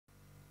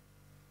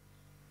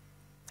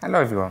Hello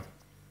everyone.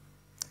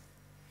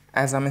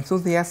 As I'm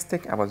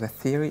enthusiastic about the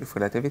theory of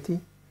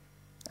relativity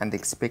and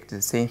expect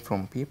the same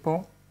from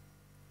people,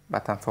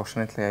 but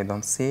unfortunately I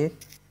don't see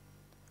it,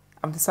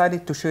 I've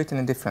decided to share it in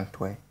a different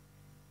way,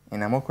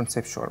 in a more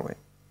conceptual way.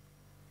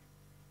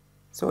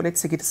 So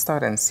let's get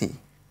started and see.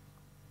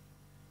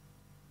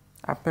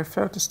 I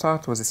prefer to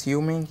start with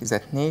assuming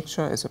that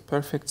nature is a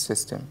perfect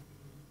system.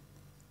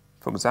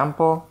 For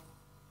example,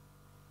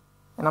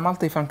 in a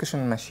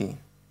multifunction machine,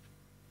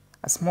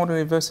 a small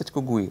reversed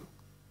cogwheel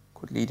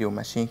could lead your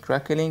machine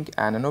crackling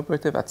and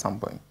inoperative at some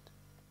point.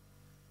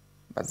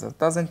 But that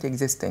doesn't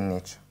exist in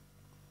nature.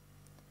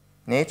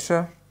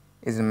 Nature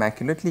is an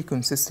immaculately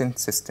consistent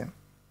system.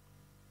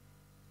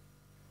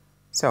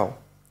 So,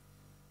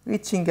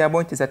 reaching a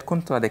point that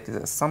contradicts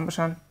this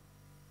assumption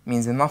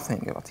means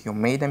nothing but you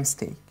made a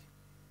mistake.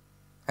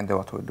 And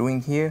what we're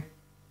doing here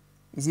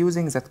is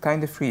using that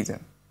kind of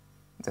reason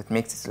that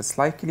makes it less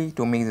likely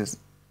to make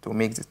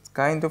this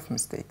kind of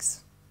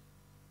mistakes.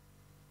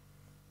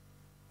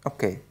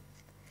 Okay.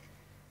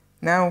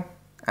 Now,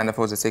 and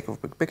for the sake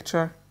of big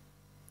picture,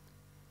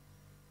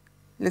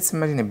 let's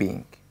imagine a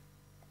being.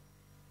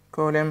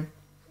 Call him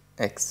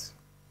X.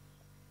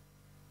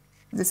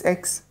 This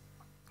X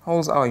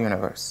holds our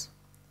universe,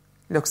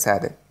 looks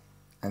at it,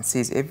 and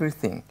sees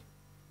everything: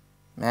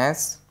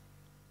 mass,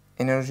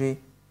 energy,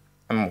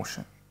 and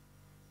motion.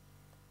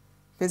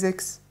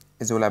 Physics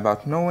is all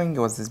about knowing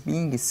what this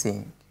being is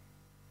seeing.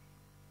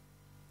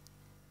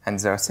 And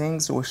there are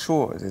things we're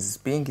sure this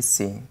being is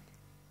seeing.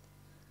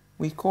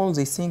 We call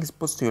these things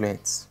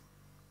postulates.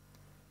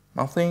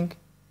 Nothing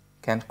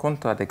can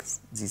contradict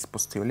these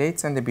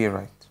postulates and be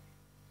right.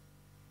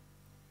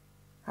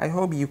 I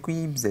hope you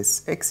keep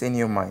this X in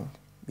your mind,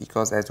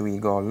 because as we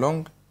go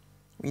along,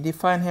 we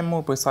define him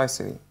more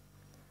precisely,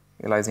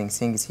 realizing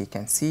things he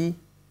can see,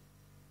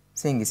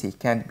 things he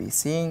can't be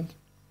seeing.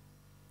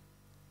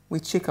 We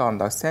check our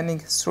understanding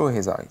through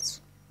his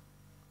eyes.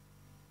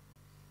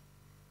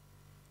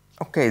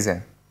 Okay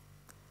then,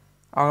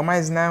 our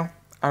minds now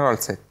are all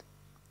set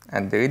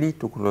and ready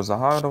to close the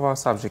heart of our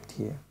subject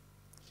here,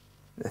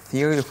 the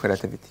theory of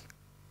relativity.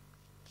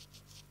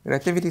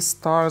 Relativity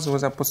starts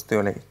with a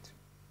postulate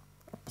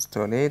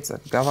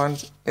that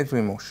governs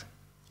every motion.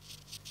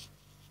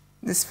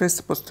 This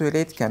first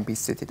postulate can be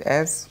stated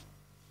as: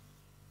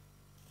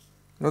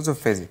 laws of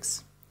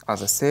physics are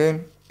the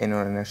same in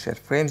all inertial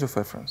frames of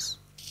reference.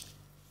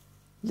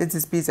 Let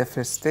this be the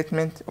first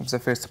statement of the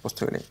first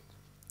postulate,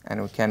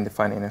 and we can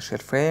define inertial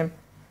frame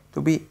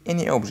to be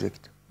any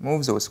object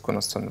moves with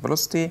constant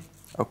velocity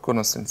or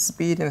constant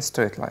speed in a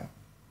straight line.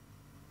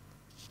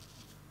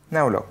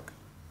 Now look,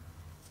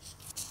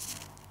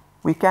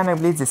 we can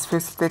replace this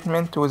first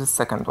statement with the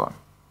second one.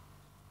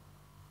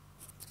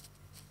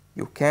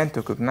 You can't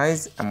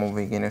recognize a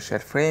moving inertial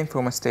frame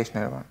from a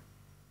stationary one.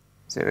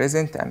 There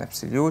isn't an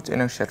absolute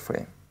inertial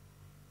frame.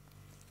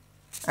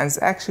 And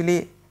it's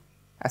actually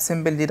a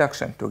simple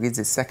deduction to get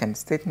the second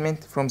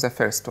statement from the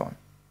first one.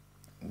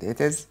 And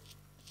it is: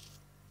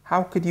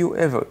 how could you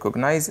ever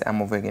recognize a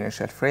moving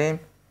inertial frame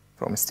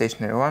from a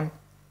stationary one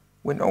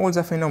when all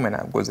the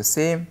phenomena go the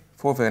same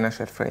for the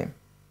inertial frame?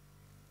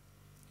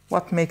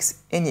 What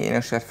makes any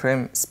inertial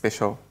frame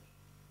special?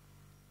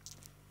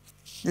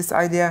 This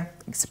idea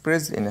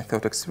expressed in a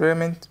thought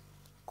experiment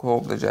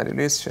called the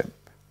Galileo's ship,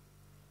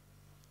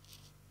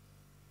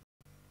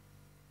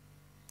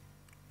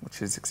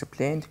 which is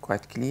explained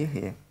quite clear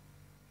here.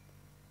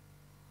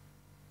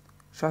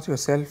 Shut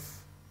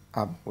yourself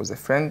up with a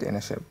friend in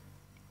a ship,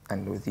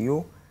 and with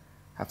you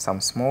have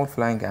some small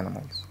flying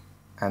animals,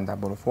 and a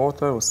bowl of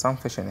water with some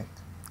fish in it,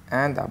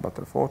 and a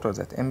bottle of water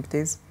that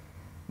empties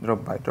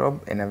drop by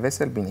drop in a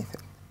vessel beneath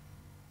it.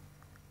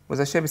 With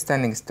the ship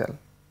standing still,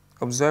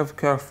 observe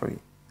carefully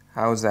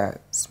how the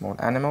small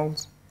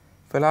animals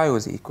fly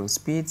with equal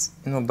speeds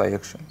in all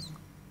directions.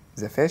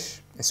 The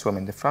fish swim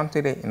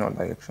indifferently in all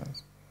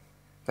directions.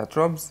 The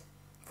drops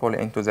fall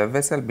into the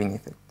vessel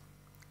beneath it,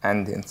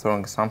 and in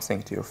throwing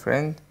something to your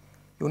friend,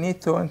 you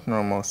need to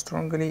turn more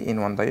strongly in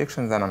one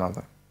direction than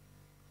another.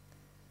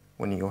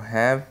 When you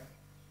have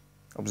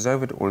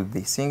observed all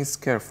these things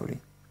carefully,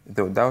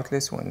 though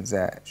doubtless when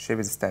the ship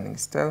is standing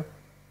still,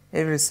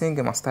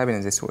 everything must happen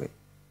in this way.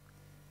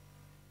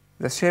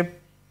 The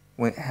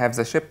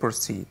ship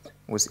proceed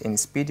with any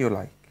speed you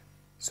like,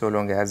 so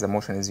long as the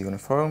motion is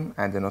uniform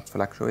and not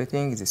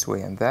fluctuating this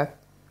way and that.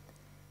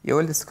 You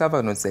will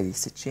discover not the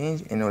least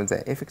change in all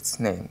the effects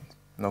named,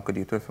 nor could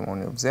you tell from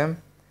any of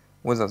them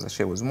whether the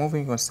ship was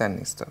moving or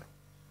standing still.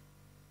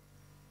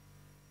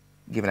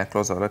 Given a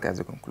closer look at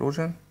the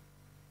conclusion,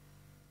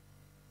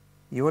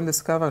 you will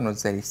discover not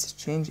the least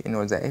change in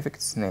all the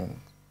effects named,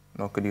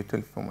 nor could you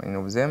tell from any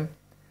of them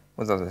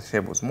whether the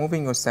ship was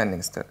moving or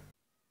standing still.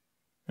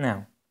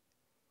 Now,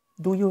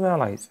 do you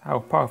realize how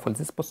powerful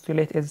this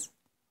postulate is?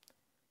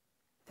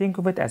 Think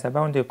of it as a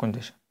boundary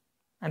condition,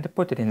 and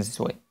put it in this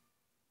way.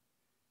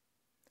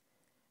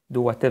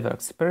 Do whatever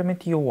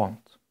experiment you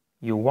want.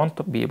 You want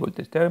to be able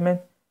to determine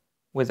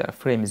whether a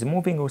frame is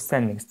moving or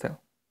standing still.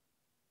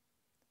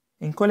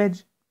 In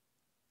college,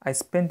 I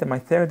spent my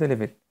third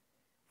level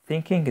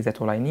thinking that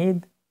all I need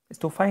is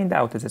to find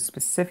out a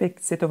specific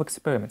set of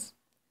experiments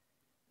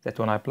that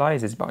when I apply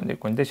this boundary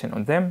condition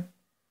on them,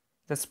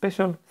 the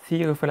special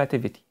theory of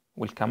relativity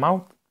will come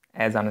out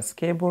as an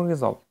escapable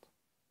result.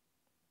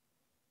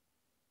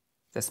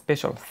 The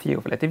special theory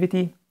of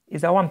relativity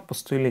is a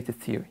one-postulated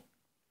theory.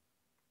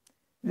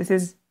 This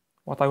is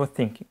what I was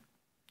thinking,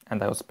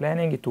 and I was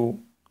planning to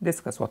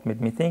discuss what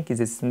made me think this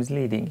is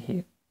misleading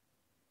here.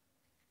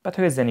 But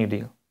here is the new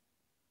deal.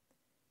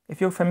 If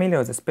you're familiar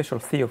with the special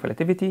theory of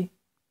relativity,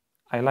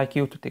 I'd like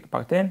you to take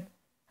part in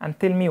and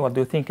tell me what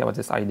do you think about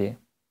this idea,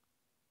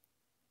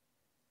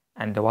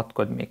 and what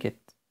could make it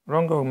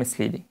wrong or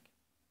misleading.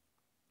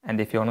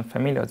 And if you're not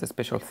familiar with the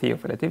special theory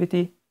of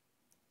relativity,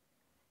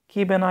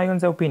 keep an eye on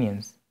the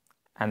opinions,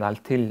 and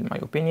I'll tell my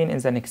opinion in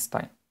the next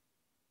time.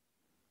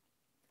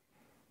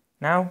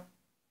 Now,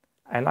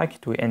 I'd like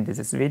to end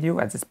this video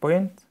at this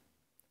point,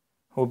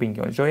 hoping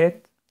you enjoy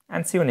it,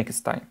 and see you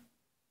next time.